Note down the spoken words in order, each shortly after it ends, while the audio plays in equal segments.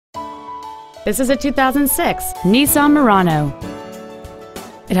This is a 2006 Nissan Murano.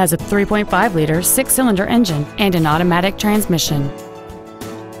 It has a 3.5-liter six-cylinder engine and an automatic transmission.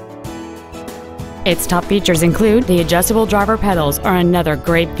 Its top features include the adjustable driver pedals are another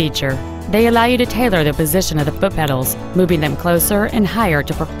great feature. They allow you to tailor the position of the foot pedals, moving them closer and higher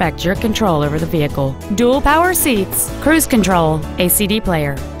to perfect your control over the vehicle. Dual power seats, cruise control, a CD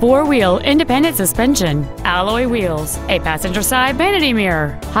player, four-wheel independent suspension, alloy wheels, a passenger side vanity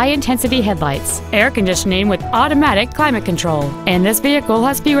mirror, high-intensity headlights, air conditioning with automatic climate control, and this vehicle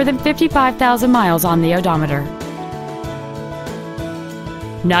has fewer than 55,000 miles on the odometer.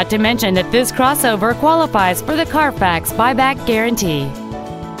 Not to mention that this crossover qualifies for the Carfax buyback guarantee.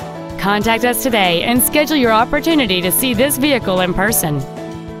 Contact us today and schedule your opportunity to see this vehicle in person.